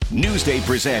Newsday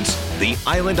presents the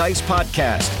Island Ice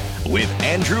Podcast with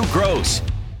Andrew Gross.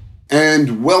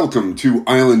 And welcome to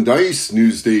Island Ice,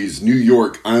 Newsday's New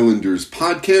York Islanders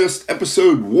podcast,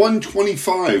 episode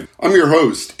 125. I'm your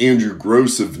host, Andrew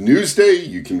Gross of Newsday.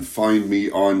 You can find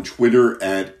me on Twitter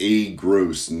at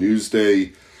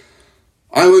 @AGrossNewsday.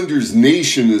 Islanders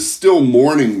Nation is still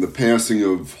mourning the passing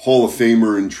of Hall of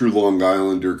Famer and true Long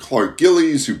Islander Clark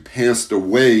Gillies, who passed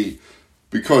away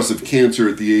because of cancer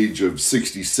at the age of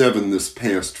 67 this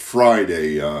past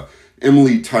Friday.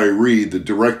 Emily Tyree, the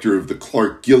director of the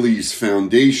Clark Gillies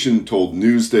Foundation, told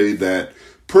Newsday that,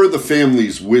 per the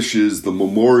family's wishes, the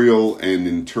memorial and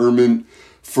interment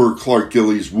for Clark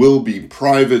Gillies will be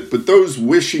private, but those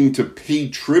wishing to pay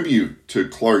tribute to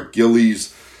Clark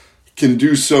Gillies can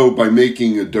do so by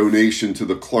making a donation to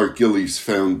the Clark Gillies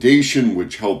Foundation,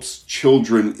 which helps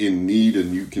children in need,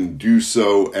 and you can do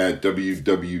so at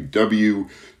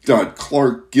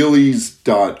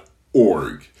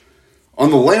www.clarkgillies.org. On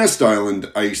the last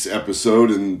Island Ice episode,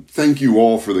 and thank you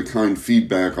all for the kind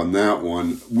feedback on that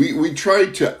one, we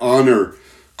tried to honor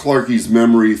Clarky's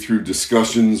memory through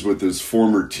discussions with his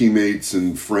former teammates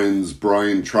and friends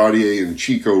Brian Trottier and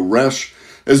Chico Resch,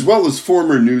 as well as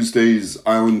former Newsday's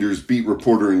Islanders beat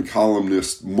reporter and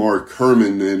columnist Mark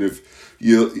Herman. And if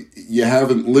you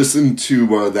haven't listened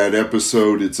to that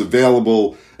episode, it's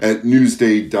available at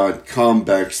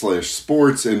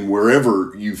newsday.com/sports and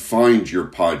wherever you find your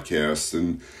podcasts.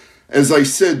 And as I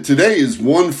said, today is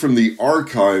one from the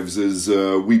archives as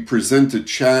we present a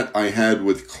chat I had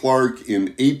with Clark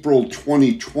in April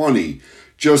 2020,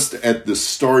 just at the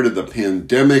start of the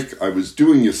pandemic. I was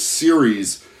doing a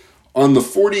series on the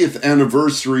 40th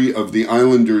anniversary of the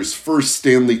Islanders' first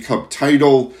Stanley Cup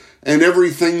title and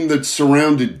everything that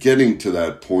surrounded getting to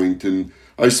that point. And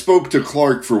I spoke to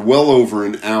Clark for well over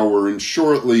an hour, and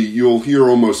shortly you'll hear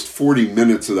almost 40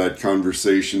 minutes of that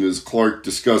conversation as Clark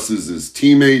discusses his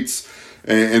teammates.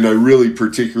 And I really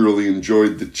particularly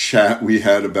enjoyed the chat we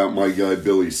had about my guy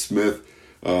Billy Smith,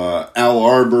 Al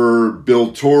Arbour,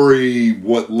 Bill Torrey,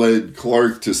 what led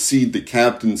Clark to cede the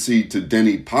captaincy to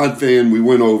Denny Potvin. We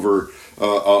went over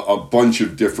a bunch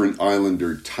of different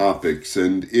Islander topics,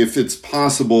 and if it's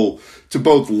possible to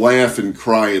both laugh and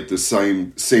cry at the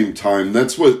same time,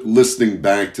 that's what listening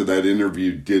back to that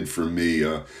interview did for me.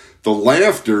 The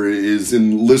laughter is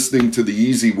in listening to the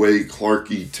easy way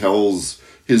Clarky tells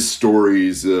his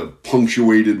stories,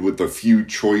 punctuated with a few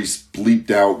choice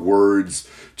bleeped out words.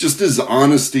 Just his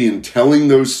honesty in telling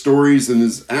those stories and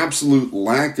his absolute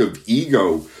lack of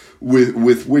ego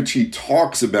with which he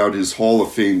talks about his Hall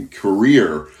of Fame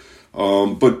career.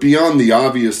 But beyond the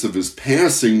obvious of his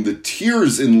passing, the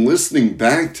tears in listening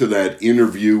back to that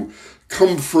interview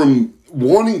come from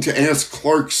wanting to ask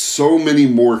Clark so many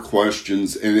more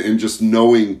questions and just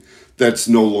knowing that's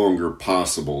no longer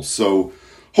possible. So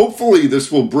hopefully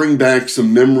this will bring back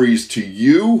some memories to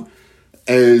you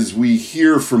as we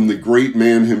hear from the great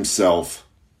man himself,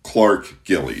 Clark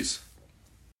Gillies.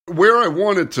 Where I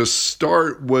wanted to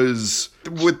start was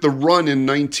with the run in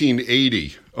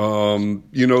 1980.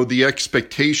 The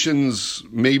expectations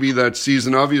maybe that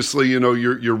season, obviously,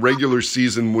 your regular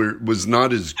season was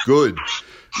not as good,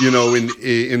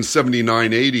 in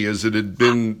 79-80 as it had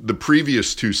been the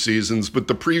previous two seasons. But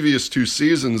the previous two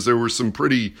seasons, there were some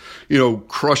pretty,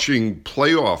 crushing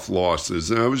playoff losses.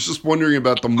 And I was just wondering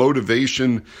about the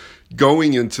motivation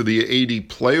going into the 80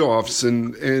 playoffs.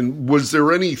 And was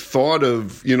there any thought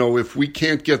of, if we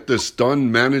can't get this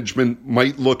done, management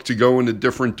might look to go in a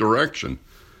different direction?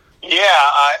 Yeah,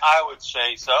 I would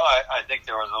say so. I think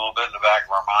there was a little bit in the back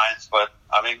of our minds, but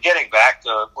getting back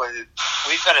to we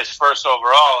finished first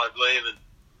overall, I believe, in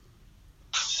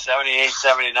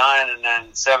 78-79 and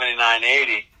then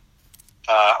 79-80,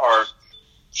 or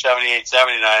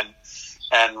 78-79,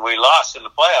 and we lost in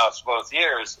the playoffs both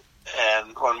years.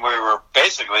 And when we were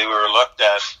looked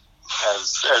at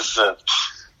as the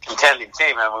contending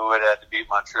team, and we would have had to beat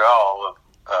Montreal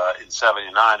in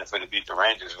 79. If we'd have beat the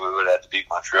Rangers, we would have had to beat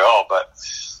Montreal. But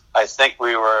I think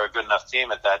we were a good enough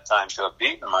team at that time to have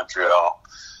beaten Montreal.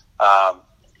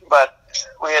 But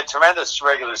we had tremendous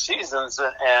regular seasons,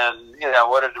 and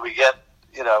what did we get?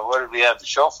 What did we have to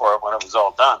show for it when it was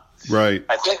all done? Right.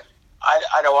 I think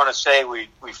I don't want to say we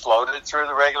floated through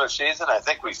the regular season. I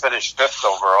think we finished fifth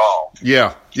overall.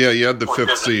 Yeah, you had the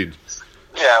fifth seed.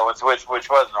 Yeah, which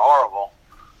wasn't horrible.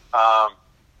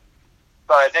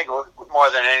 But I think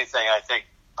more than anything,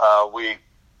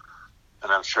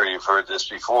 and I'm sure you've heard this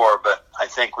before, but I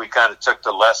think we kind of took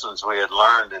the lessons we had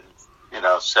learned in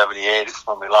 78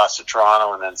 when we lost to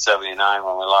Toronto, and then 79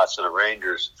 when we lost to the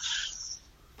Rangers.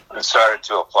 we started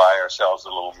to apply ourselves a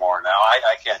little more. Now,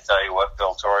 I can't tell you what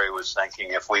Bill Torrey was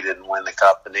thinking if we didn't win the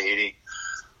Cup in '80.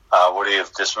 Would he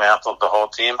have dismantled the whole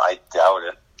team? I doubt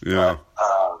it. Yeah.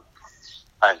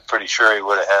 I'm pretty sure he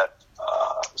would have had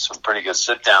some pretty good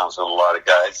sit-downs with a lot of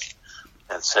guys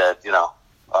and said, do you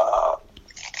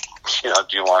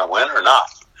want to win or not?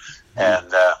 Mm-hmm.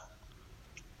 And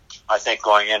I think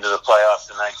going into the playoffs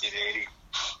in 1980,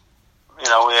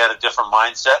 we had a different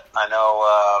mindset. I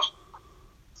know,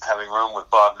 having room with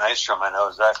Bob Nystrom, I know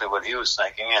exactly what he was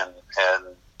thinking,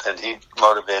 and he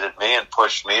motivated me and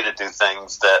pushed me to do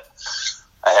things that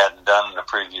I hadn't done in the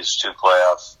previous two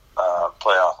playoff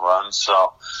runs.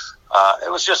 So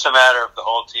it was just a matter of the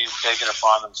whole team taking it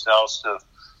upon themselves to,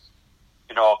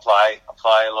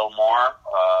 apply a little more,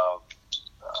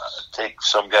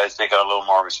 some guys take on a little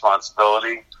more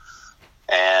responsibility,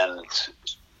 and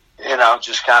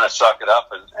just kind of suck it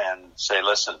up and say,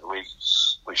 listen, we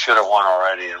should have won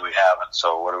already and we haven't.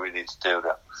 So what do we need to do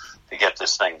to get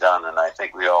this thing done? And I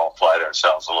think we all applied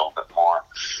ourselves a little bit more,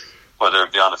 whether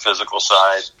it be on the physical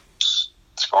side,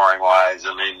 scoring wise.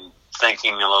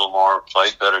 Thinking a little more,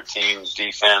 played better team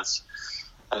defense,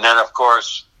 and then of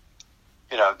course,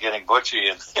 getting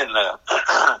Butchie in the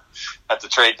at the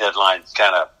trade deadline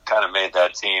kind of made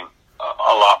that team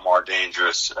a lot more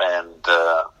dangerous and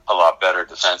a lot better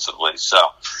defensively. So,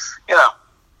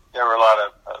 there were a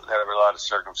lot of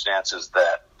circumstances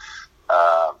that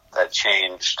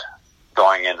changed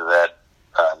going into that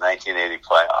 1980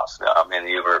 playoffs.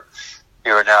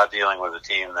 You were now dealing with a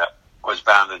team that was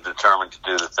bound and determined to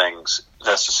do the things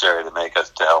necessary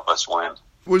to help us win.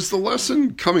 Was the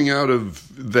lesson coming out of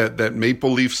that Maple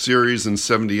Leaf series in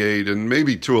 '78, and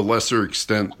maybe to a lesser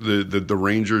extent the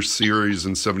Rangers series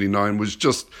in '79, was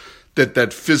just that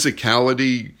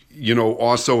physicality,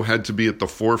 also had to be at the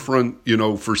forefront,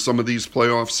 for some of these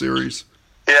playoff series?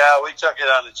 Yeah, we took it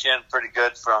on the chin pretty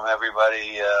good from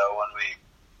everybody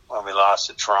when we lost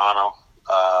to Toronto.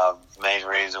 Main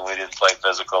reason we didn't play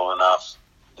physical enough.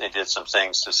 They did some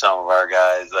things to some of our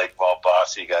guys, like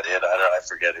Bossy got hit. I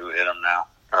forget who hit him now.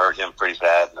 I hurt him pretty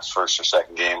bad in his first or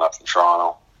second game up in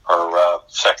Toronto, or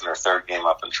second or third game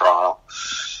up in Toronto.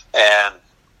 And,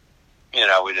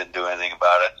 we didn't do anything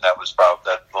about it. That was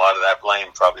probably, a lot of that blame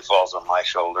probably falls on my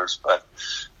shoulders. But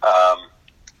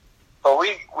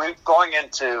we going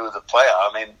into the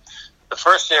playoff, the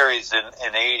first series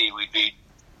in '80, we beat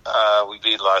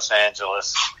Los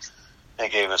Angeles. They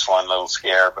gave us one little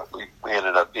scare, but we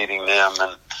ended up beating them,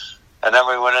 and then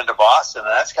we went into Boston,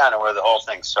 and that's kind of where the whole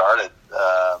thing started.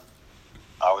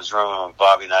 I was rooming with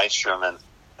Bobby Nystrom, and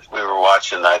we were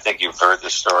watching, I think you've heard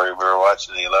this story, we were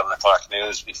watching the 11 o'clock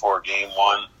news before Game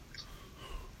 1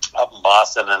 up in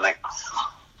Boston, and the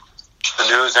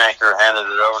news anchor handed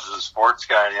it over to the sports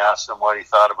guy, and he asked him what he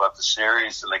thought about the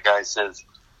series, and the guy said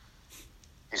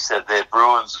the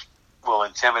Bruins will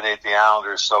intimidate the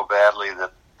Islanders so badly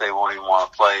that they won't even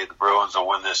want to play. The Bruins will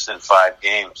win this in 5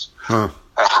 games. Huh.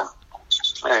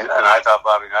 And I thought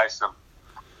Bobby Nystrom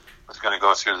was going to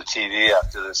go through the TV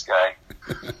after this guy.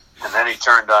 And then he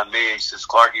turned on me. He says,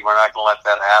 Clarkie, we're not going to let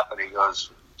that happen.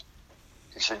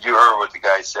 He said, you heard what the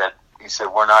guy said. He said,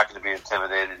 we're not going to be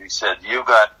intimidated. He said,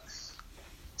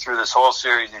 through this whole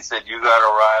series, he said, you got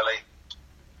O'Reilly.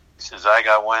 He says, I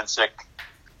got Wencek.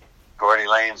 Gordy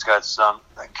Lane's got some.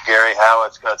 Gary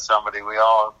Howitt's got somebody.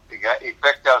 He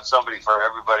picked out somebody for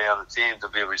everybody on the team to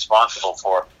be responsible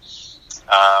for.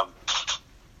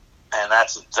 And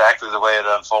that's exactly the way it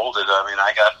unfolded.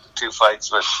 I got 2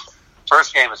 fights with.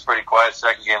 First game was pretty quiet.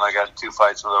 Second game, I got in 2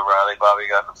 fights with O'Reilly. Bobby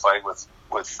got in a fight with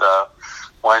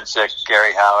Wencek.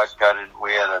 Gary Howitt got in.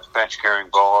 We had a bench carrying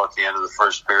goal at the end of the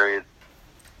first period.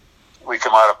 We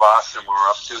come out of Boston. We were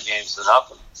up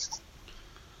 2-0,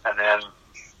 and then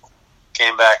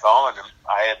came back home, and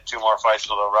I had 2 more fights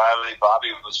with O'Reilly. Bobby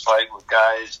was fighting with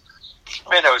guys.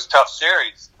 It was a tough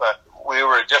series, but we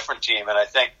were a different team, and I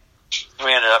think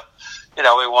we ended up,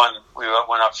 we won. We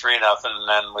went up 3-0, and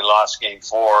then we lost Game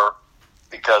 4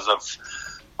 because of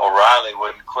O'Reilly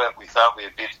wouldn't quit. We thought we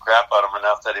had beat the crap out of him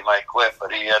enough that he might quit,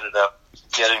 but he ended up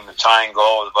getting the tying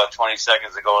goal with about 20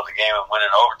 seconds to go in the game and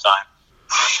winning overtime.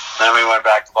 Then we went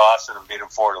back to Boston and beat him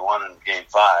 4-1 in Game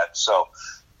 5. So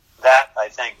that, I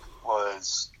think,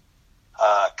 was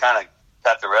kind of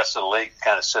got the rest of the league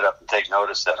kind of sit up and take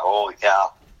notice that, holy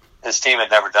cow, this team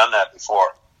had never done that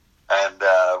before. And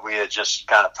we had just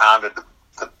kind of pounded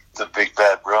the big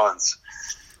bad Bruins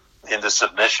into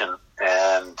submission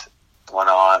and went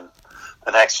on.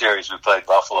 The next series we played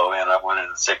Buffalo, we ended up winning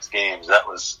in 6 games. That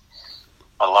was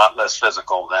a lot less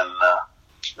physical than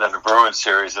the Bruins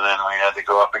series. And then we had to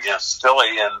go up against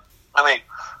Philly. And,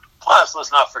 plus,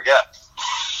 let's not forget,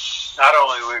 not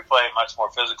only were we playing much more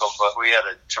physical, but we had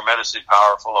a tremendously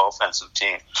powerful offensive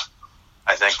team.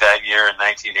 I think that year in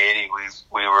 1980,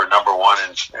 we were number one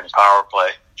in power play.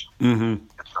 Mm-hmm.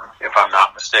 If I'm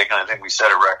not mistaken, I think we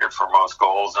set a record for most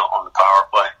goals on the power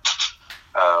play,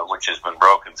 which has been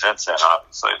broken since then,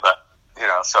 obviously. But,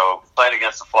 so playing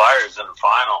against the Flyers in the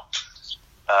final,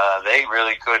 they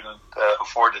really couldn't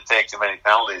afford to take too many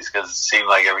penalties because it seemed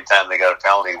like every time they got a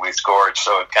penalty, we scored.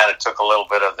 So it kind of took a little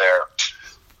bit of their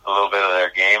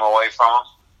game away from them.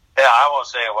 Yeah, I won't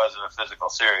say it wasn't a physical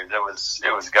series. It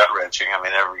was gut wrenching. I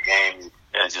mean, every game, you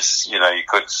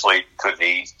couldn't sleep, couldn't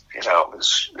eat. It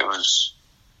was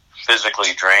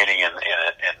physically draining and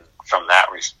from that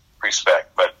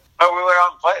respect. But we went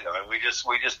out and played. I mean, we just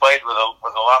played with a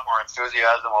lot more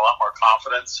enthusiasm, a lot more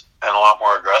confidence, and a lot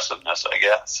more aggressiveness, I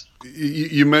guess.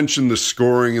 You mentioned the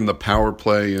scoring and the power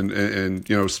play and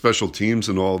special teams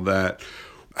and all that.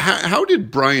 How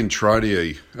did Bryan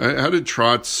Trottier, how did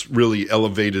Trotz really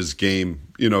elevate his game,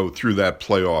 through that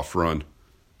playoff run?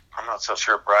 I'm not so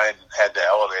sure Bryan had to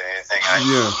elevate anything.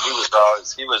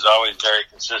 He was always very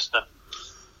consistent.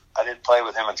 I didn't play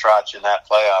with him and Trotz in that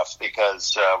playoff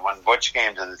because when Butch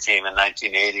came to the team in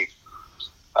 1980,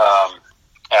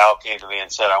 Al came to me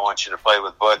and said, "I want you to play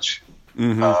with Butch."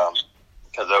 Because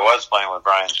I was playing with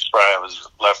Bryan. I was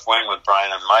left wing with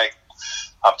Bryan and Mike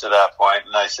up to that point,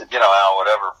 and I said, Al,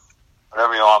 whatever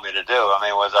you want me to do. I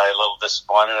mean, was I a little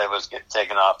disappointed I was getting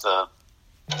taken off the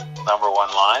number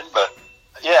one line? But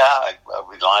yeah, I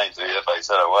would be lying to you if I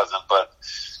said I wasn't. But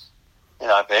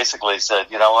I basically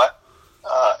said, you know what?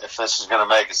 If this is going to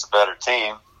make us a better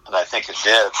team, and I think it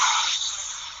did,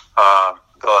 I'll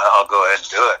go ahead and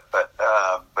do it. But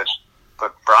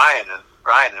Bryan and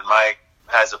Mike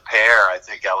as a pair, I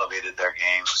think elevated their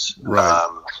games. Right.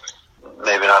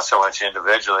 Maybe not so much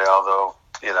individually, although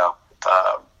you've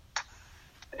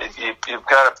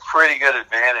got a pretty good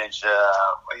advantage.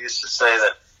 I used to say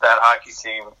that hockey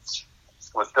team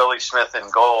with Billy Smith in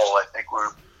goal, I think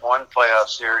one playoff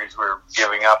series we were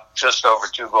giving up just over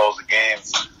 2 goals a game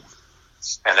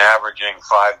and averaging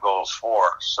 5 goals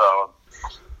for. So,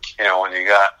 when you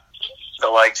got the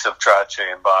likes of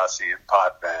Trottier and Bossy and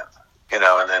Potvin,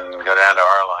 and then go down to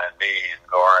our line, me and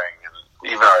Goring, and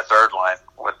even our third line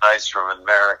with Nystrom and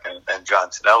Merrick and John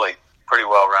Tonelli, pretty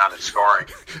well-rounded scoring.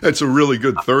 That's a really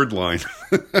good third line.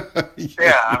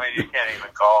 Yeah, I mean, you can't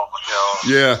even call them,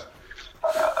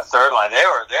 a third line. They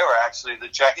were actually the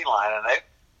checking line, and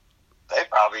they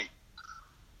probably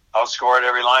outscored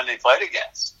every line they played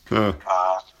against. Huh.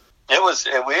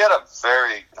 We had a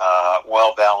very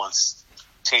well-balanced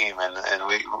team, and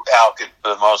Al could, for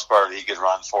the most part, he could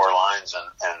run 4 lines and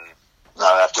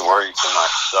not have to worry too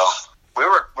much. So we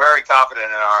were very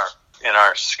confident in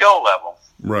our skill level.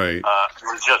 Right. It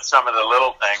was just some of the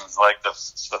little things like the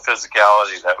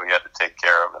physicality that we had to take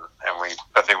care of, and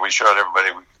I think we showed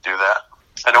everybody we could do that.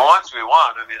 And the ones we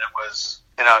won, I mean, it was,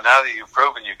 now that you've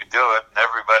proven you can do it and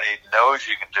everybody knows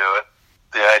you can do it,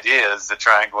 the idea is to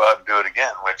try and go out and do it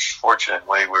again, which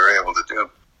fortunately we were able to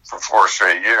do for 4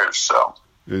 straight years. So,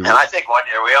 and I think one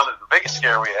year the biggest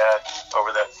scare we had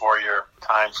over that 4-year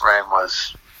time frame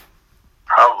was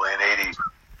probably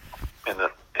in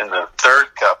the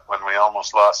third cup when we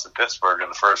almost lost to Pittsburgh in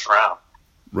the first round.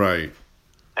 Right.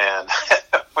 And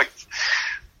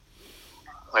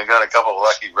we got a couple of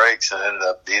lucky breaks and ended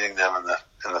up beating them in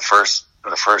the first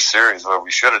series where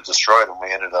we should have destroyed them. We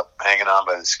ended up hanging on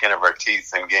by the skin of our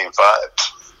teeth in Game 5,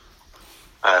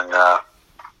 and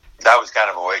that was kind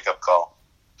of a wake up call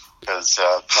because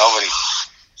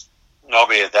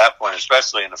nobody at that point,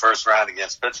 especially in the first round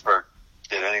against Pittsburgh,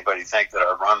 did anybody think that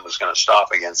our run was going to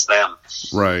stop against them.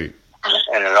 Right.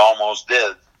 And it almost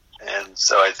did, and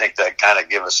so I think that kind of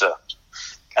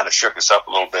shook us up a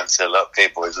little bit and said, "Okay,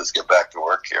 boys, let's get back to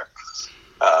work here.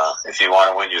 If you want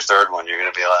to win your third one, you're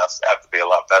going to have to be a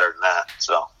lot better than that."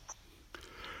 So,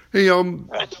 hey,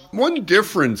 one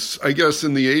difference, I guess,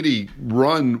 in the 80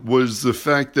 run was the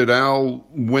fact that Al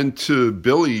went to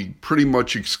Billy pretty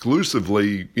much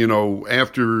exclusively,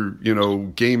 after,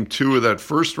 Game 2 of that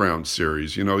first round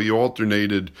series. He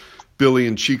alternated Billy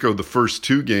and Chico the first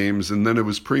 2 games, and then it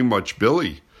was pretty much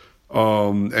Billy.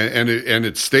 And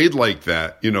it stayed like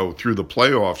that, through the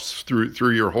playoffs,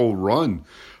 through your whole run.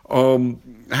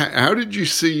 How did you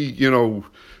see,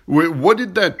 what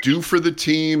did that do for the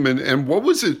team, and what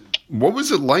was it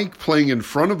like playing in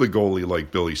front of a goalie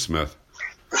like Billy Smith?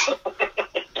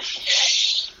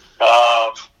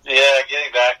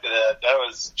 Getting back to that,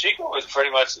 Chico was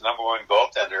pretty much the number 1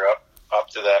 goaltender up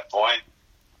to that point.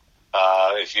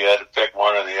 If you had to pick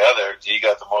one or the other, he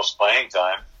got the most playing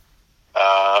time.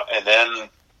 And then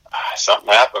something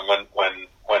happened when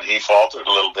when he faltered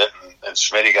a little bit and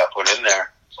Smitty got put in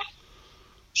there,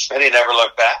 Smitty never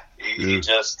looked back. He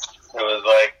just, it was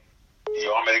like, you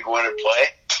want me to go in and play?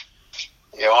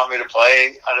 You want me to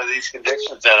play under these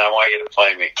conditions? Then I want you to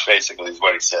play me, basically is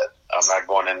what he said. I'm not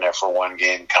going in there for one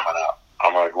game coming up.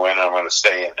 I'm going to go in and I'm going to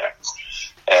stay in there.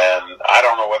 And I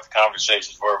don't know what the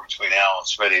conversations were between Al and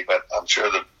Smitty, but I'm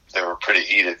sure that they were pretty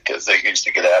heated because they used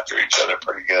to get after each other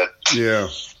pretty good. Yeah.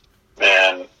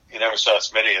 And you never saw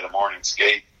Smitty at a morning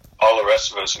skate. All the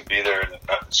rest of us would be there, and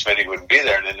Smitty wouldn't be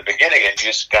there. And in the beginning, it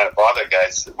used to kind of bother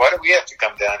guys. Why do we have to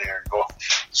come down here and go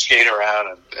skate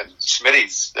around? And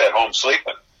Smitty's at home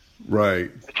sleeping. Right.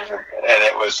 And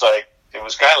it was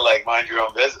kind of like mind your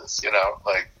own business, you know.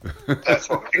 Like that's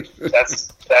how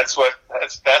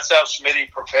Smitty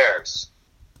prepares.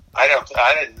 I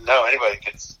didn't know anybody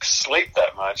could sleep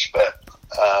that much, but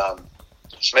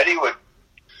Smitty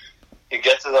he'd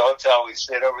get to the hotel. We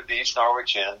stayed over at the East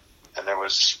Norwich Inn, and there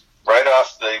was, right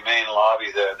off the main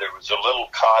lobby there was a little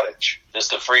cottage,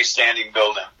 just a freestanding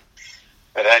building.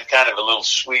 It had kind of a little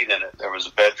suite in it. There was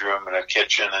a bedroom and a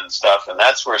kitchen and stuff, and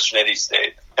that's where Smitty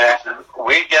stayed. And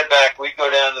we'd go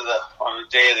down on the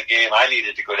day of the game. I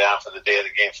needed to go down for the day of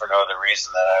the game for no other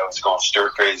reason than I was going stir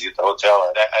crazy at the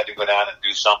hotel. I had to go down and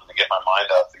do something to get my mind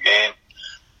off the game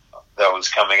that was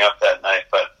coming up that night.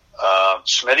 But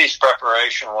Smitty's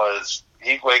preparation was,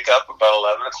 he'd wake up about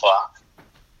 11 o'clock,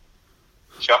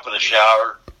 jump in the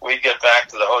shower. We'd get back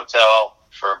to the hotel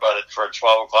for a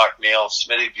 12 o'clock meal.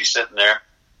 Smitty'd be sitting there.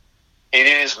 He'd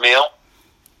eat his meal.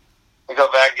 He'd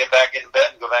go back, get back in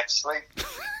bed, and go back to sleep.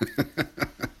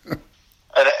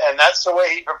 and that's the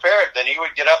way he prepared. Then he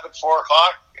would get up at 4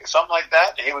 o'clock, something like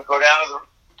that, and he would go down to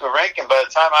the rink. And by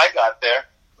the time I got there,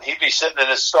 he'd be sitting in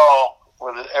his stall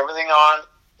with everything on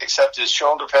except his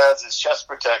shoulder pads, his chest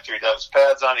protector. He'd have his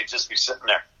pads on. He'd just be sitting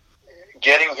there,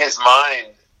 getting his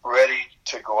mind ready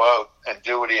to go out and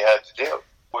do what he had to do,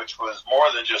 which was more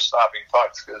than just stopping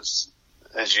pucks, because,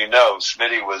 as you know,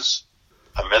 Smitty was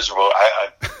a miserable.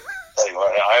 I tell you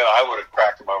what, I would have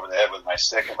cracked him over the head with my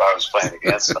stick if I was playing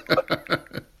against him.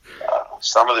 But,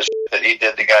 some of the shit that he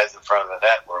did to guys in front of the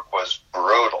net was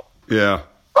brutal. Yeah.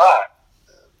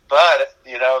 But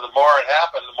you know, the more it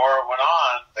happened, the more it went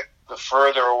on, the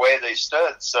further away they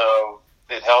stood. So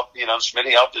it helped. You know,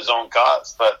 Smitty helped his own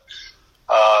cause. But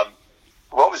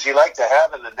what was he like to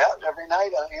have in the net every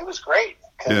night? I mean, it was great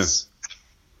because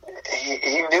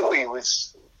he knew he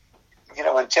was. You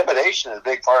know, intimidation is a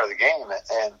big part of the game,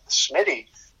 and Smitty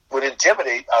would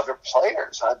intimidate other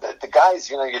players. The guys,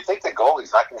 you know, you think the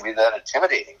goalie's not going to be that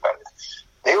intimidating, but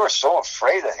they were so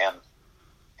afraid of him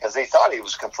because they thought he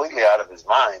was completely out of his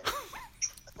mind,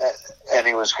 and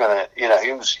he was going to, you know,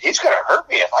 he's going to hurt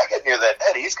me if I get near that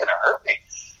net. He's going to hurt me.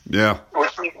 Yeah,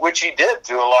 which he did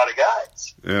to a lot of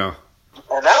guys. Yeah,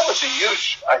 and that was a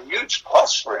huge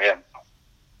plus for him.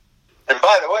 And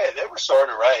by the way, they were sort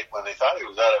of right when they thought he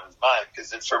was out of his mind,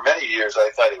 because for many years I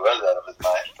thought he was out of his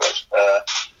mind. But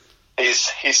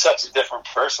he's such a different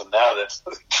person now that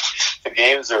the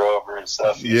games are over and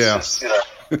stuff. He's just, you know,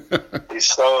 he's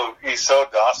so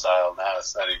docile now.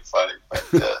 It's not even funny.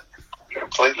 But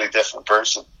completely different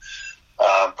person.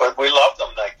 But we loved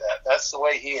him like that. That's the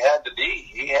way he had to be.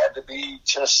 He had to be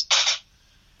just,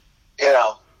 you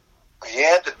know. He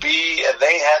had to be, and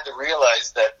they had to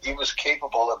realize that he was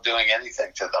capable of doing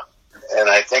anything to them. And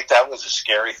I think that was a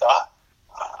scary thought.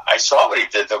 I saw what he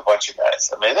did to a bunch of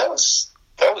guys. I mean,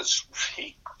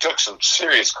 he took some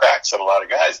serious cracks at a lot of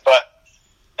guys. But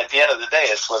at the end of the day,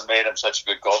 it's what made him such a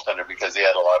good goaltender, because he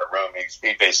had a lot of room.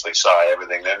 He basically saw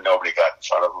everything. Then nobody got in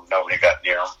front of him. Nobody got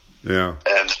near him. Yeah.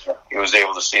 And he was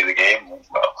able to see the game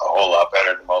a whole lot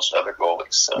better than most other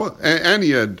goalies. So. Well, and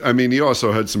he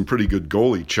also had some pretty good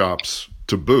goalie chops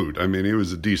to boot. I mean, he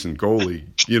was a decent goalie,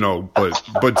 you know,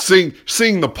 but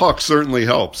seeing the puck certainly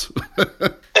helps. Yeah.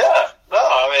 No,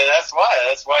 I mean, that's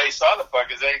why he saw the puck,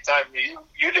 because anytime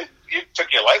you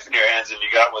took your life in your hands and you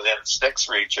got within stick's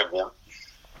reach of him.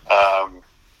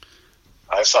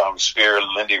 I saw him spear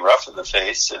Lindy Ruff in the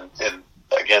face in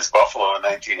against Buffalo in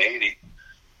 1980.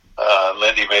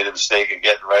 Lindy made a mistake of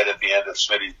getting right at the end of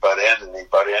Smitty's butt end, and he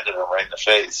butt-ended him right in the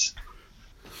face.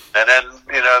 And then,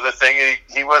 you know, the thing,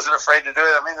 he wasn't afraid to do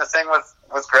it. I mean, the thing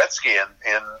with Gretzky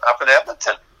up in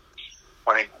Edmonton,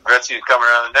 when Gretzky was coming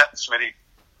around the net, Smitty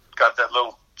got that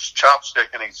little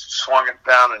chopstick and he swung it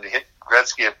down and he hit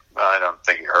Gretzky. I don't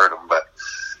think he hurt him, but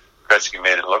Gretzky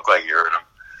made it look like he hurt him.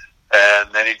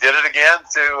 And then he did it again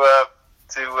to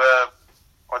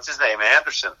what's his name,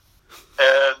 Anderson.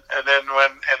 And then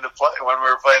when we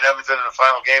were playing Edmonton in the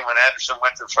final game, when Anderson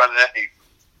went to the front of the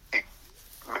net,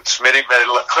 Smitty made it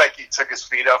look like he took his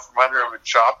feet out from under him and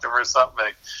chopped him or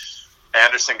something.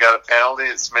 Anderson got a penalty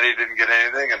and Smitty didn't get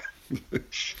anything, and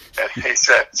he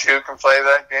said, "Two can play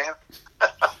that game."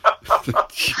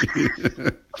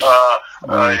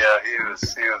 Yeah,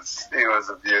 he was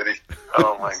a beauty.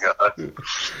 Oh my God!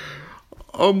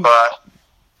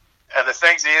 And the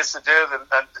things he used to do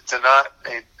to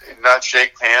not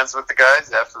shake hands with the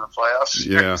guys after the playoffs.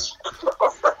 Yeah.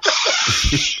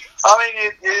 I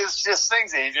mean, it's just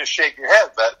things that you just shake your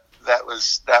head, but that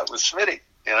was Smitty,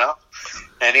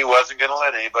 and he wasn't going to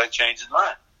let anybody change his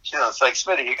mind. It's like,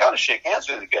 Smitty, you got to shake hands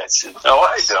with the guys. No,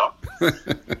 I don't.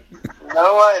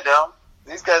 No, I don't.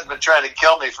 These guys have been trying to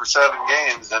kill me for 7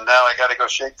 games, and now I got to go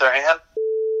shake their hand.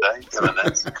 I ain't doing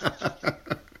that.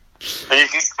 And you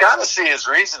got to see his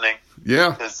reasoning.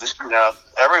 Yeah. Because,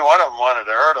 every one of them wanted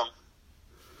to hurt him.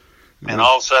 And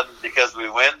all of a sudden, because we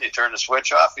win, they turn the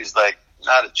switch off. He's like,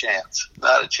 not a chance.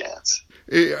 Not a chance.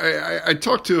 I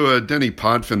talked to Denny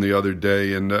Potvin the other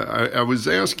day, and I was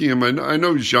asking him, I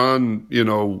know Jean,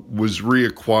 was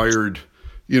reacquired,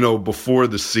 before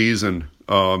the season.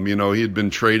 He had been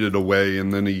traded away,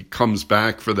 and then he comes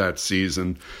back for that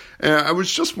season. And I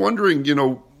was just wondering,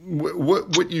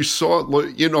 what you saw,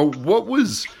 what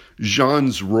was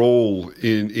Jean's role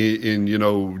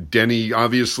in Denny?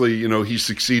 Obviously, he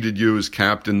succeeded you as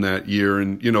captain that year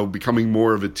and, becoming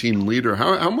more of a team leader.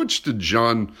 How much did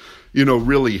Jean,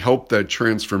 really help that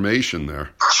transformation there?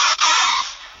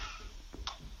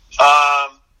 Well,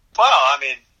 I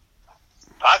mean,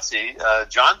 Potsy,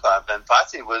 John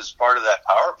Potsy was part of that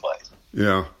power play.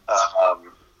 Yeah.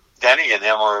 Denny and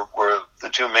him were the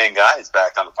two main guys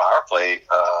back on the power play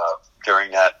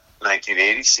during that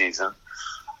 1980 season.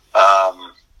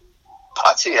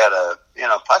 Potsy had a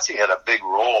big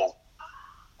role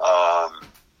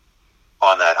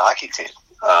on that hockey team.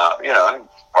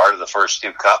 Part of the first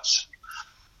 2 cups.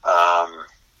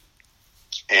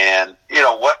 And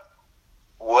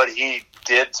what he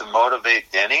did to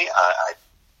motivate Denny,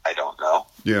 I don't know.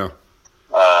 Yeah.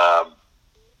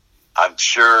 I'm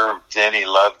sure Denny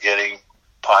loved getting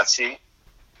Potsy.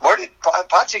 Where did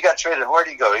Potsy got traded? Where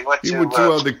did he go? He went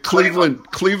to the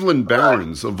Cleveland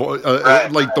Barons,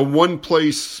 right. Like the one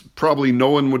place probably no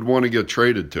one would want to get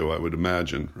traded to, I would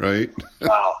imagine, right?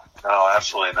 No,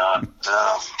 absolutely not.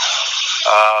 No.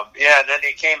 And then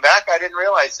he came back. I didn't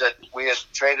realize that we had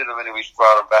traded him and we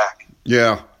brought him back.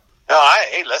 Yeah. No,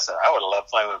 listen, I would have loved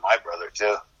playing with my brother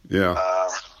too. Yeah.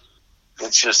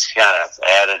 It's just kind of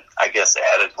added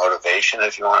motivation,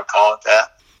 if you want to call it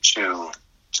that, to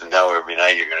know every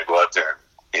night you're going to go out there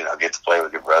and, get to play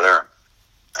with your brother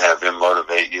and have him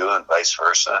motivate you and vice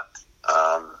versa.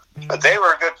 But they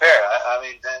were a good pair. I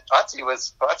mean, Potsy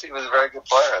was a very good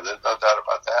player. There's no doubt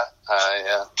about that.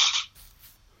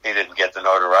 He didn't get the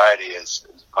notoriety as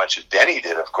much as Denny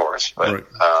did, of course. But right.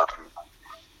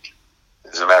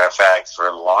 As a matter of fact, for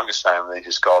the longest time, they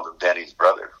just called him Denny's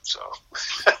brother. So,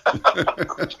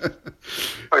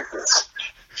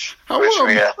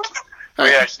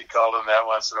 we actually called him that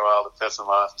once in a while to piss him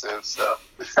off too. So,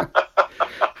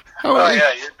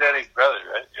 you're Denny's brother,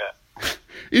 right? Yeah.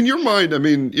 In your mind, I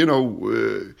mean,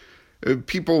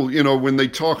 people, when they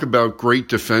talk about great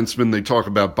defensemen, they talk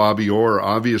about Bobby Orr,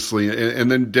 obviously,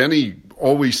 and then Denny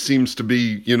always seems to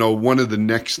be, one of the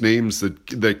next names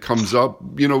that comes up.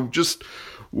 Just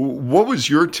what was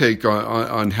your take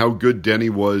on how good Denny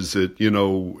was at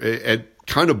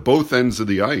kind of both ends of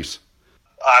the ice?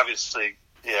 Obviously,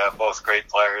 yeah, both great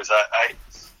players. What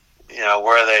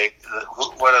are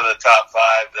the top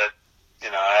 5 that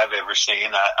I've ever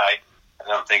seen? I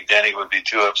don't think Denny would be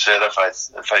too upset if I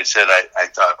said I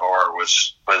thought Orr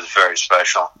was very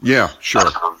special. Yeah, sure.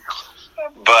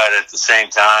 But at the same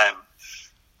time,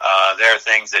 there are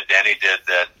things that Denny did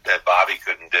that Bobby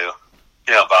couldn't do.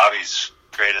 Bobby's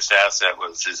greatest asset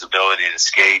was his ability to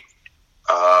skate.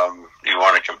 You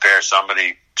want to compare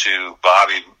somebody to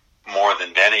Bobby more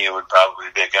than Denny, it would probably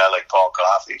be a guy like Paul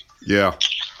Coffey. Yeah.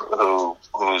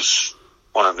 Who's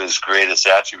one of his greatest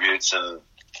attributes, and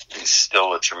he's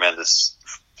still a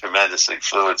tremendously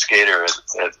fluid skater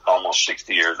at almost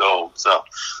 60 years old. So,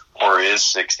 or is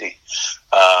 60.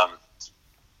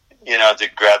 To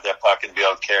grab that puck and be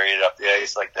able to carry it up the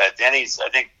ice like that. Denny's, I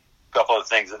think, a couple of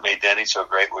things that made Denny so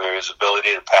great were his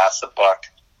ability to pass the puck,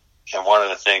 and one of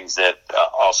the things that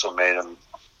also made him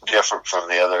different from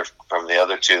the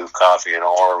other two, Coffey and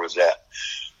Orr, was that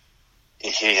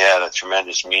he had a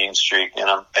tremendous mean streak in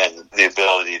him, and the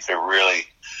ability to really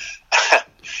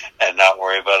and not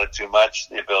worry about it too much,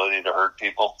 the ability to hurt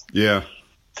people. Yeah.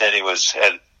 Then he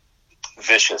had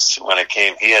vicious when it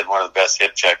came. He had one of the best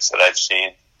hip checks that I've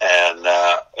seen, and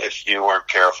if you weren't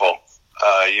careful,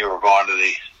 you were going to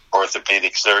the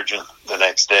orthopedic surgeon the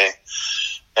next day.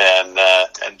 And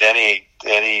Denny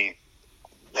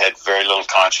had very little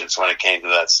conscience when it came to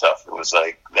that stuff. It was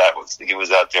like he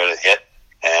was out there to hit,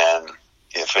 and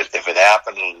if it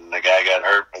happened and the guy got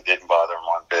hurt, it didn't bother him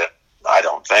one bit. I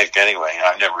don't think, anyway.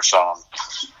 I never saw him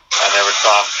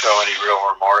show any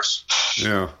real remorse.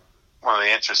 Yeah. One of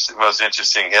the most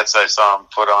interesting hits I saw him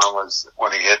put on was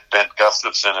when he hit Bent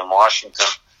Gustafson in Washington.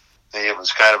 It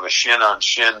was kind of a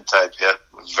shin-on-shin type hit.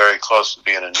 It was very close to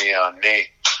being a knee-on-knee.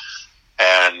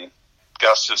 And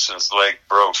Gustafson's leg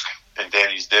broke, and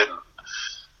Denny's didn't.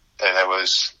 And it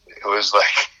was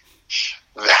like,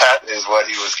 that is what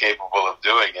he was capable of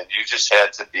doing. And you just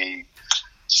had to be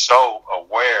so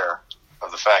aware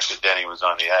of the fact that Denny was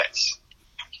on the ice.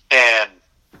 And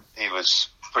he was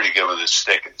pretty good with his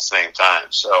stick at the same time.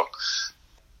 So,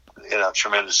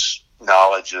 tremendous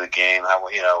knowledge of the game,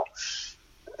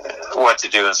 what to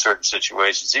do in certain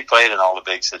situations. He played in all the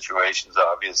big situations,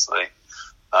 obviously.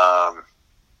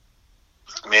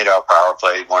 Made our power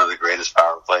play one of the greatest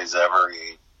power plays ever.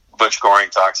 Butch Goring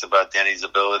talks about Denny's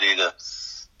ability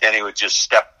Denny would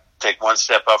just take one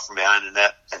step up from behind the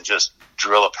net and just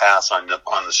drill a pass right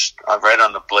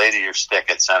on the blade of your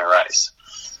stick at center ice.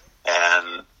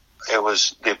 And it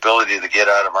was the ability to get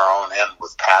out of our own end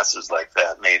with passes like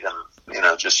that made him,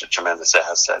 just a tremendous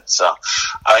asset. So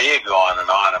you could go on and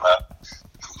on about,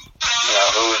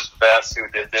 who was the best, who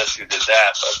did this, who did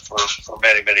that. But for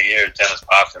many, many years, Dennis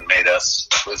Potvin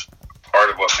was part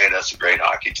of what made us a great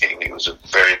hockey team. He was a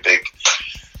very big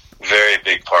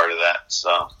part of that.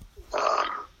 So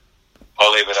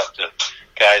I'll leave it up to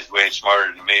guys way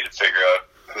smarter than me to figure out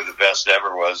who the best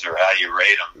ever was or how you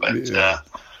rate them. But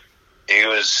he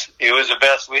was the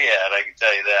best we had, I can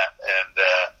tell you that.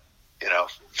 And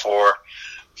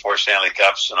four Stanley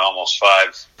Cups and almost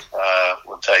 5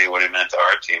 will tell you what he meant to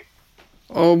our team.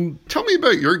 Tell me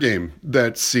about your game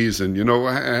that season.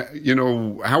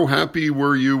 How happy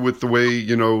were you with the way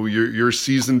your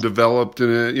season developed?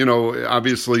 And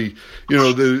obviously,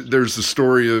 there's the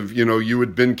story of you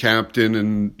had been captain,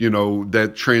 and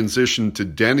that transition to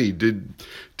Denny. Did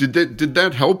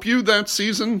that help you that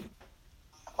season?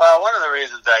 Well, one of the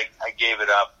reasons I gave it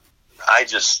up, I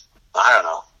don't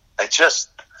know. It just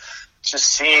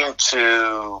seemed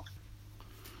to.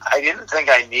 I didn't think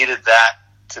I needed that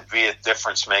to be a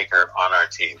difference maker on our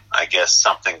team. I guess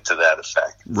something to that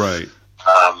effect. Right.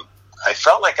 I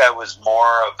felt like I was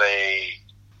more of a,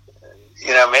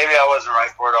 maybe I wasn't right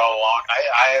for it all along.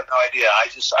 I have no idea. I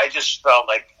just felt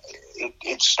like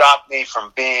it stopped me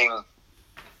from being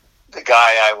the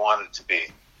guy I wanted to be.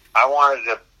 I wanted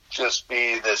to just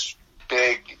be this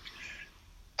big,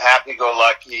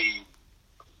 happy-go-lucky,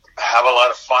 have a lot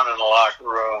of fun in the locker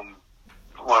room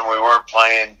when we weren't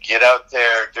playing, get out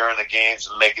there during the games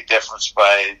and make a difference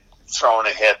by throwing a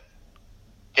hit,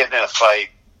 getting in a fight,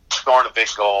 scoring a big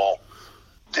goal.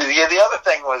 The other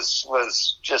thing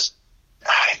was just,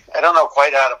 I don't know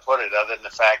quite how to put it other than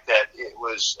the fact that it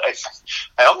was,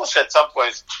 I almost at some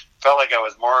points felt like I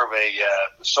was more of a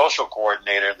social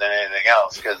coordinator than anything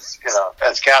else because,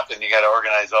 as captain, you got to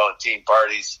organize all the team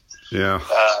parties. Yeah.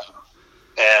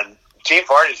 And team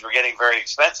parties were getting very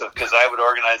expensive because I would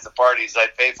organize the parties.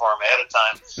 I'd pay for them ahead of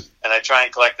time, and I'd try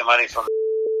and collect the money from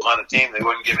on the team. They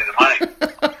wouldn't give me the money.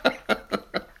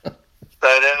 So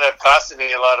it ended up costing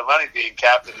me a lot of money being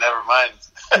captain, never mind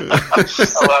a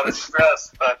lot of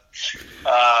stress. But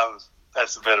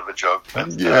that's a bit of a joke.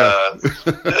 But,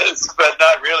 but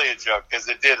not really a joke because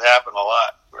it did happen a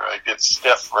lot where I get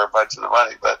stiff for a bunch of the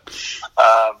money. But,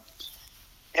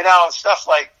 stuff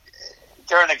like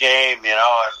during the game, and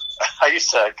I used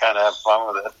to kind of have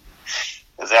fun with it.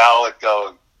 Because Al would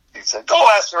go, he said, go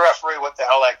ask the referee what the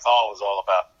hell that call was all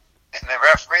about. And the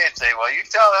referee would say, well, you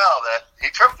tell Al that he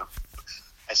tripped him.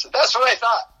 I said, that's what I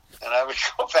thought. And I would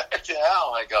go back to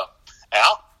Al and I go,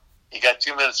 Al, you got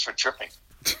 2 minutes for tripping.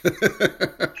 And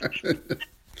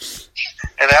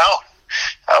Al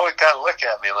would kind of look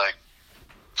at me like,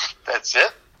 that's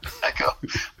it? I go,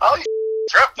 oh, you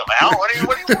tripped him, Al. What do you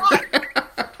want?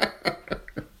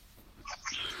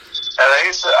 And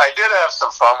I did have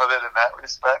some fun with it in that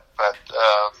respect, but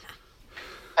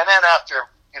and then after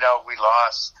we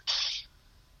lost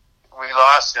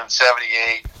in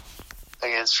 '78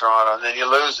 against Toronto, and then you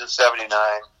lose in '79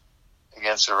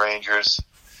 against the Rangers,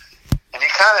 and you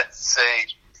kind of say,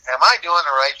 "Am I doing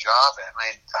the right job? I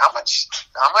mean, how much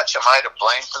am I to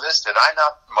blame for this? Did I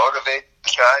not motivate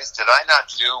the guys? Did I not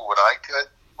do what I could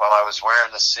while I was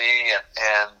wearing the C?"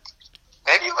 And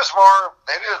Maybe it was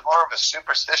more of a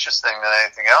superstitious thing than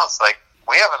anything else. Like,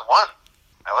 we haven't won.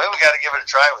 Now, we got to give it a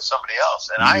try with somebody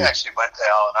else. And I actually went to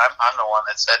Al, and I'm the one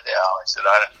that said to Al, I said,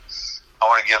 I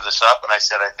want to give this up. And I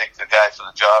said, I think the guy for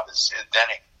the job is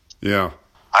Denny. Yeah.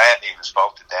 I hadn't even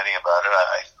spoke to Denny about it.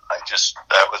 I just,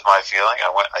 that was my feeling.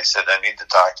 I said, I need to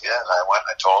talk to you. And I went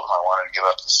and I told him I wanted to give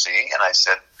up the C. And I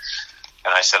said,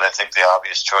 I think the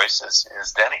obvious choice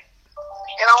is Denny.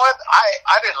 You know what?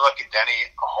 I didn't look at Denny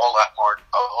a whole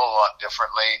lot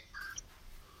differently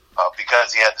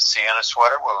because he had the C on his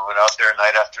sweater when we went out there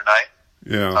night after night.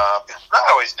 Yeah. I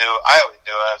always knew I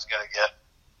was going to get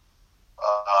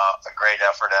a great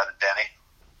effort out of Denny.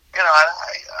 You know,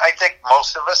 I think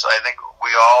most of us, I think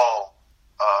we all,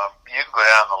 you can go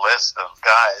down the list of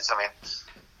guys. I mean,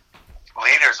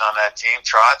 leaders on that team,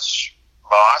 Trotz,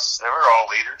 Boss, they were all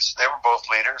leaders. They were both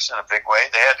leaders in a big way.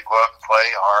 They had to go out and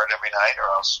play hard every night or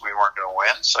else we weren't going to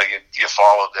win. So you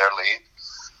followed their lead.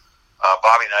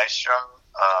 Bobby Nystrom,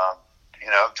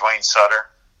 Dwayne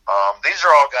Sutter. These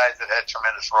are all guys that had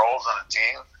tremendous roles on the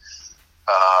team.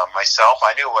 Myself,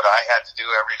 I knew what I had to do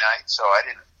every night, so I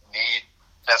didn't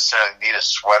necessarily need a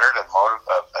sweater to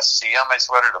a C on my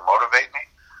sweater to motivate me.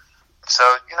 So,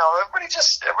 everybody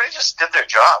just did their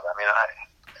job. I mean,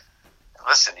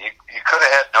 listen, you could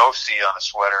have had no C on a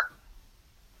sweater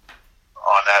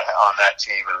on that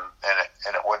team,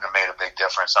 and it wouldn't have made a big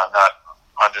difference. I'm not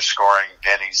underscoring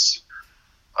Denny's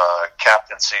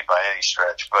captaincy by any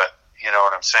stretch, but you know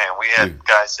what I'm saying. We had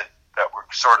guys that were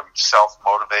sort of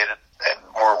self-motivated and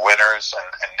were winners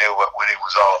and knew what winning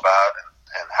was all about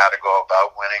and how to go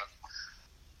about winning.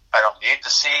 I don't need the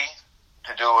C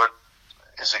to do what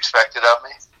is expected of me.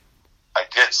 I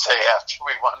did say after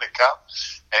we won the cup,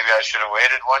 maybe I should have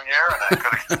waited 1 year, and I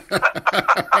could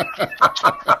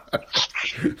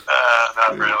have.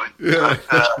 Not really. Yeah.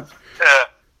 But,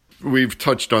 We've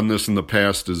touched on this in the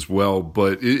past as well,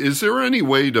 but is there any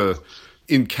way to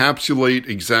encapsulate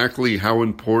exactly how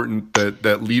important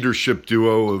that leadership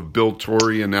duo of Bill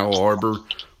Torrey and Al Arbour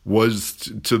was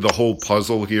to the whole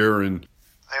puzzle here? And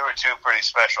they were two pretty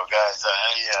special guys. I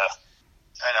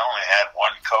only had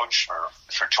one coach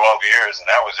for 12 years, and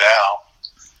that was Al,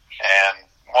 and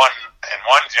one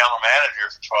general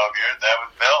manager for 12 years. That was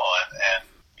Bill, and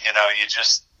you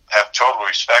just have total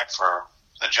respect for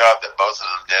the job that both of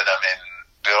them did. I mean,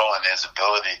 Bill and his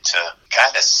ability to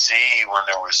kind of see when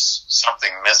there was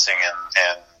something missing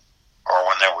or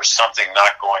when there was something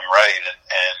not going right,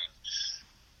 and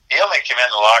he only came in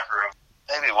the locker room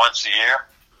maybe once a year,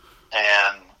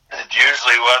 and it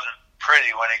usually wasn't pretty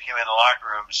when he came in the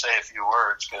locker room to say a few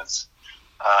words because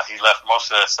he left most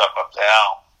of that stuff up to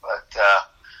Al. But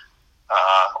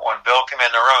when Bill came in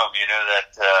the room, you knew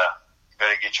that you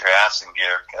better get your ass in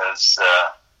gear because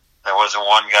there wasn't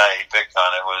one guy he picked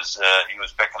on. It was he was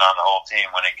picking on the whole team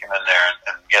when he came in there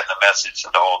and getting the message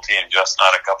to the whole team, just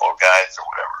not a couple of guys or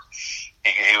whatever.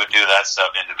 He would do that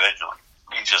stuff individually.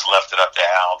 He just left it up to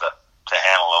Al to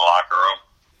handle the locker room.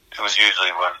 It was usually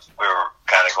when we were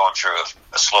kind of going through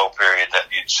a slow period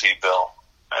that you'd see Bill,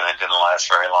 and it didn't last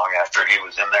very long after he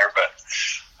was in there. But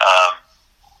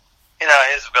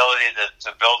his ability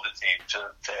to build the team, to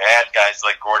add guys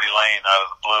like Gordy Lane out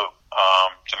of the blue,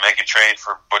 to make a trade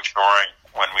for Butch Goring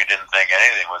when we didn't think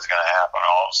anything was going to happen.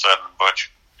 All of a sudden,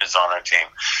 Butch is on our team.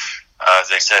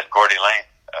 As they said, Gordy Lane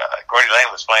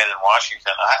was playing in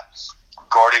Washington.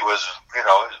 Gordy was,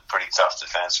 a pretty tough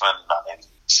defenseman. I mean,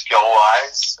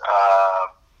 skill-wise,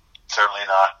 certainly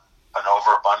not an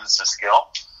overabundance of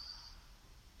skill.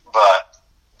 But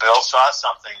Bill saw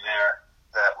something there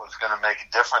that was going to make a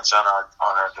difference on our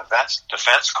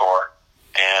defense core.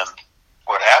 And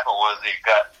what happened was he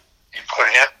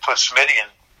put Smitty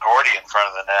and Gordy in front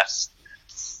of the net,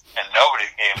 and nobody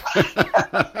came.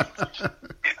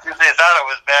 They thought it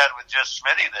was bad with just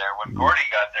Smitty there. When Gordy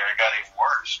got there, it got even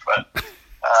worse. But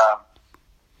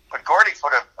Gordy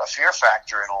put a fear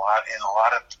factor in a lot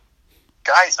of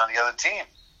guys on the other team.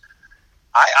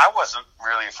 I wasn't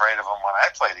really afraid of him when I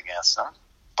played against him,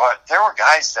 but there were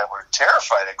guys that were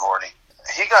terrified of Gordy.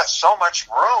 He got so much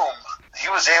room. He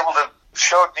was able to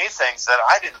show me things that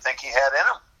I didn't think he had in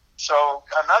him. So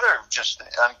another just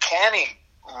uncanny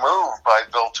move by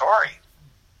Bill Torrey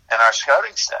and our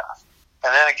scouting staff.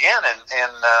 And then again,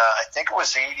 in I think it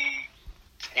was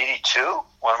 82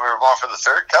 when we were going for the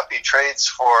third cup, he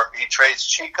trades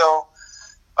Chico,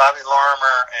 Bobby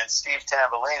Lorimer, and Steve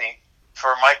Tambellini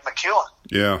for Mike McEwen.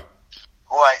 Yeah.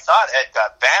 Who I thought had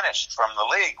got banished from the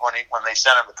league when they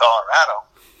sent him to Colorado.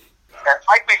 And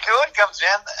Mike McEwen comes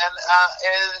in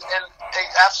and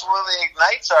absolutely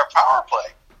ignites our power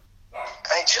play.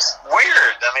 It's just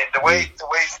weird. I mean, the way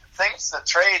things, the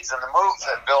trades and the moves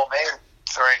that Bill made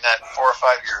during that 4 or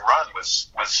 5 year run was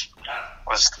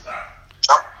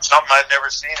something I'd never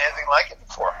seen anything like it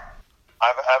before.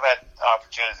 I've had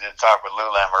opportunity to talk with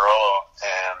Lou Lamoriello,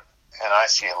 and and I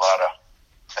see a lot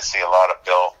of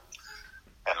Bill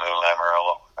and Lou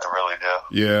Lamoriello. I really do.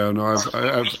 Yeah, no,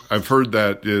 I've heard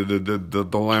that the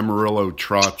Lamoriello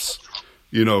Trotz,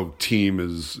 team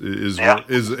is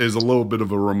a little bit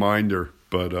of a reminder,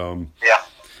 but I would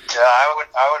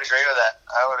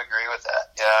agree with that.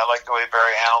 Yeah, I like the way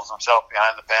Barry handles himself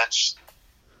behind the bench.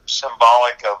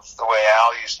 Symbolic of the way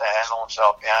Al used to handle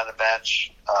himself behind the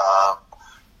bench,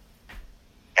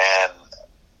 and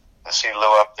to see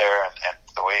Lou up there and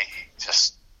the way he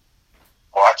just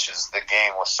watches the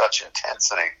game with such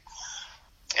intensity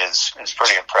is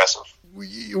pretty impressive.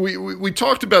 We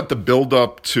talked about the build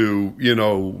up to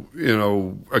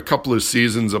a couple of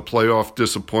seasons of playoff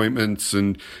disappointments,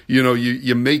 and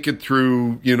you make it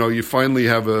through. You finally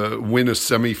win a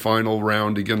semifinal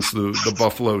round against the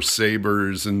Buffalo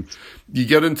Sabres, and you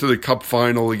get into the Cup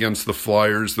final against the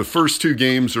Flyers. The first two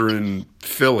games are in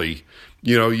Philly.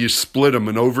 You split them,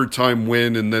 an overtime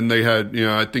win, and then they had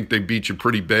I think they beat you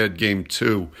pretty bad game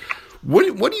 2.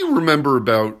 What do you remember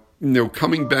about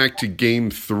coming back to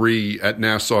Game 3 at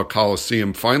Nassau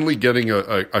Coliseum, finally getting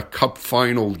a Cup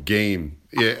final game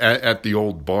at the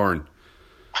old barn?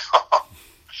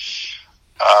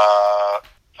 I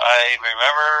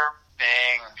remember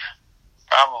being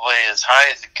probably as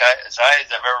high as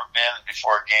I've ever been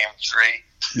before Game 3.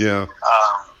 Yeah.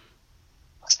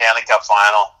 Stanley Cup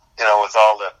final, with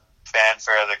all the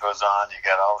fanfare that goes on. You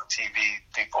got all the TV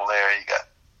people there. You got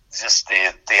just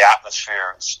the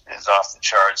atmosphere is off the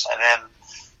charts. And then,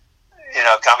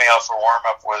 coming out for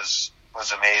warm-up was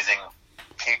amazing.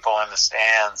 People in the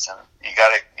stands, and you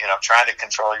got to, trying to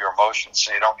control your emotions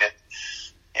so you don't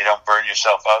burn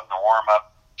yourself out in the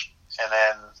warm-up. And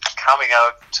then coming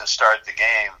out to start the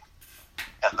game,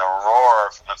 and the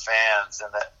roar from the fans,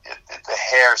 and the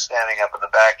hair standing up in the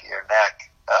back of your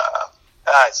neck.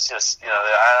 It's just, I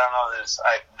don't know.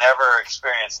 I've never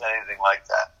experienced anything like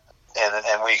that.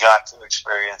 And we got to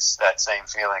experience that same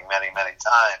feeling many, many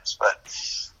times. But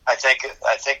I think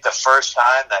the first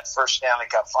time, that first Stanley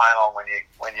Cup final, when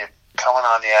you're coming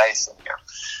on the ice and you're,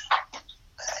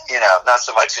 not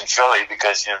so much in Philly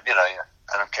because I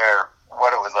don't care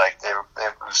what it was like. It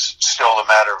was still a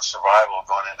matter of survival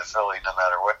going into Philly, no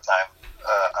matter what time,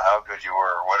 how good you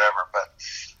were or whatever. But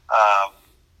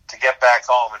to get back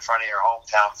home in front of your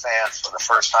hometown fans for the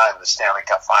first time in the Stanley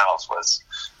Cup Finals was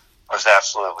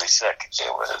absolutely sick.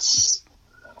 It was,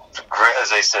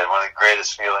 as I said, one of the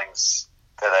greatest feelings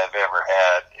that I've ever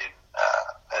had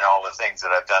in all the things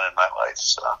that I've done in my life.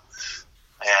 So,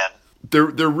 and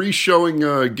they're re-showing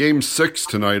Game 6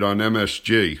 tonight on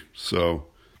MSG. So,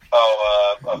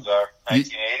 of our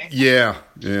 1980. Yeah.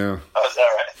 Oh, is that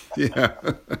right? Yeah.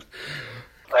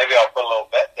 Maybe I'll put a little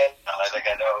bet down. I think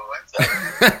I know who wins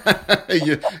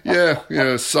that.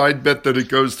 yeah. Side bet that it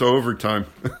goes to overtime.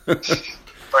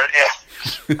 But yeah,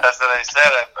 that's what I said.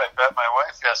 I bet my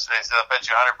wife yesterday. I said, "I bet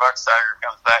you $100 Tiger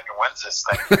comes back and wins this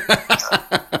thing."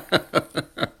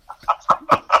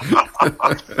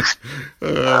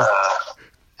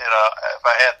 If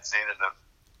I hadn't seen it a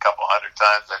couple hundred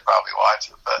times, I'd probably watch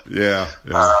it. But yeah.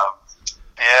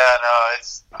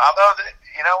 It's although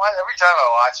you know what? Every time I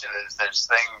watch it, there's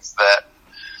things that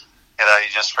you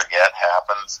just forget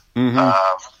happened. Mm-hmm.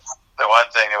 The one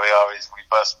thing that we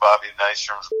bust Bobby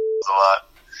Nystrom's a lot.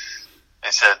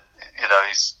 He said,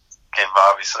 he's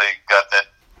obviously got that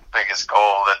biggest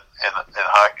goal in the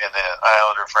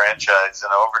Islander franchise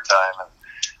in overtime. And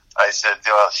I said,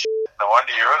 well, no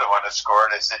wonder you were the one that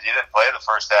scored. I said, you didn't play the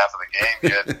first half of the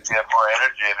game. You had more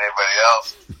energy than anybody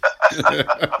else.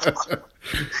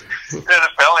 In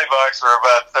the penalty box for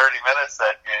about 30 minutes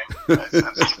that game. I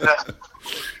said,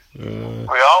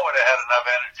 we all would have had enough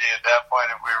energy at that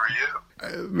point if we were you.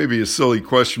 Maybe a silly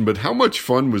question, but how much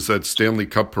fun was that Stanley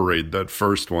Cup parade, that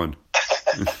first one?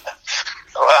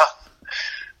 Well,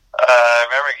 I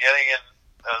remember getting in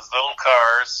those little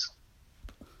cars.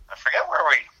 I forget where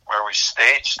we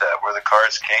staged that, where the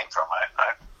cars came from.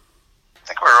 I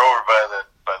think we were over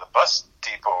by the bus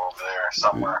depot over there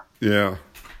somewhere. Yeah.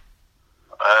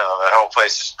 I don't know. That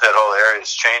whole area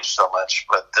has changed so much,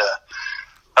 but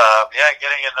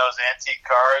getting in those antique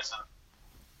cars and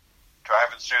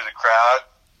driving through the crowd.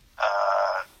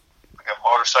 We got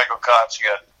motorcycle cops, you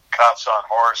got cops on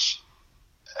horse,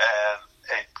 and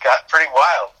it got pretty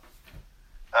wild.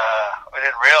 We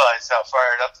didn't realize how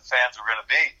fired up the fans were going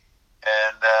to be.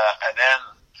 And then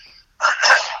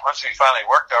once we finally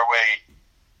worked our way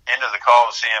into the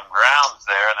Coliseum grounds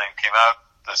there, and then came out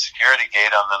the security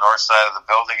gate on the north side of the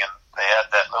building, and they had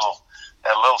that little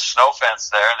snow fence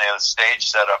there, and they had a stage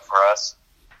set up for us.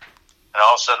 And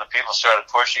all of a sudden, people started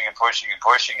pushing and pushing and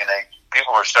pushing, and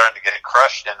people were starting to get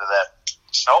crushed into that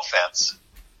snow fence.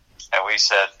 and we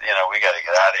said, we got to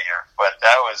get out of here. But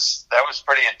that was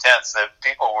pretty intense. That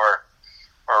people were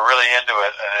really into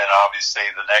it, and then obviously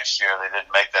the next year they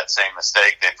didn't make that same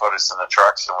mistake. They put us in the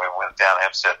trucks and we went down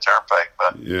Hempstead Turnpike.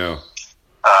 But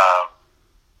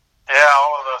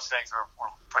all of those things were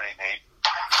pretty neat.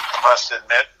 I must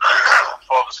admit,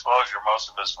 full disclosure, most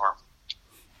of us were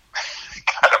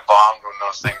kind of bombed when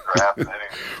those things were happening.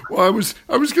 Well, I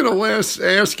was going to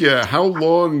ask you, how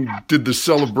long did the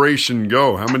celebration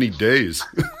go? How many days?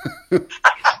 With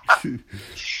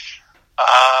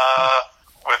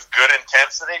good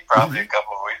intensity, probably a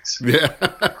couple of weeks. Yeah.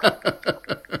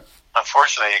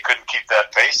 Unfortunately, you couldn't keep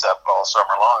that pace up all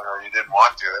summer long, or you didn't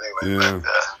want to anyway. Yeah. But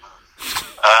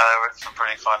it was some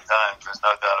pretty fun times. There's no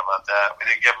doubt about that. We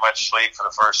didn't get much sleep for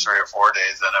the first 3 or 4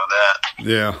 days. I know that.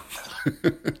 Yeah.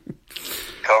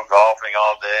 Go golfing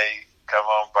all day, come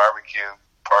home, barbecue,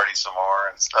 party some more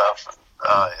and stuff.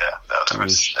 There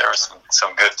were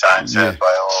some good times had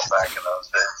by all back in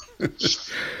those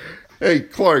days. Hey,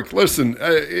 Clark, listen,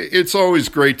 it's always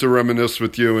great to reminisce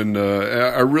with you, and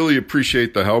I really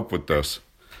appreciate the help with this.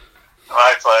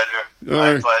 My pleasure.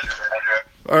 My pleasure, Andrew.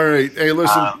 All right. Hey,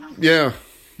 listen, you got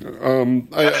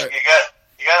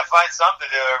to find something to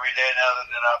do every day now that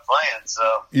they're not playing.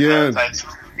 So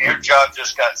your job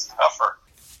just got tougher.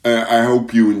 I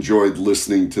hope you enjoyed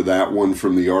listening to that one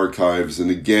from the archives. And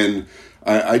again,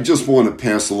 I just want to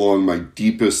pass along my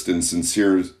deepest and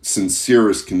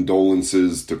sincerest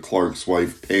condolences to Clark's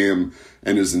wife, Pam,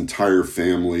 and his entire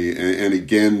family. And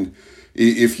again,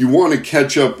 if you want to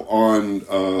catch up on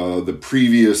the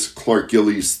previous Clark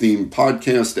Gillies themed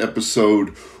podcast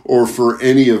episode, or for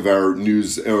any of our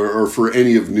news, or for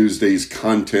any of Newsday's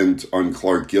content on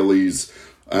Clark Gillies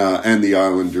and the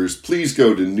Islanders, please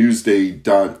go to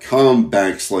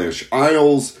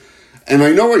newsday.com/Isles. And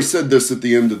I know I said this at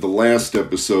the end of the last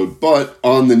episode, but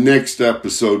on the next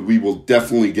episode, we will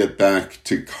definitely get back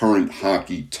to current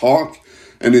hockey talk.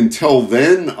 And until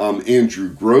then, I'm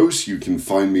Andrew Gross. You can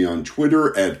find me on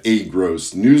Twitter at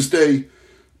 @AGrossNewsday.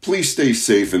 Please stay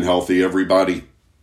safe and healthy, everybody.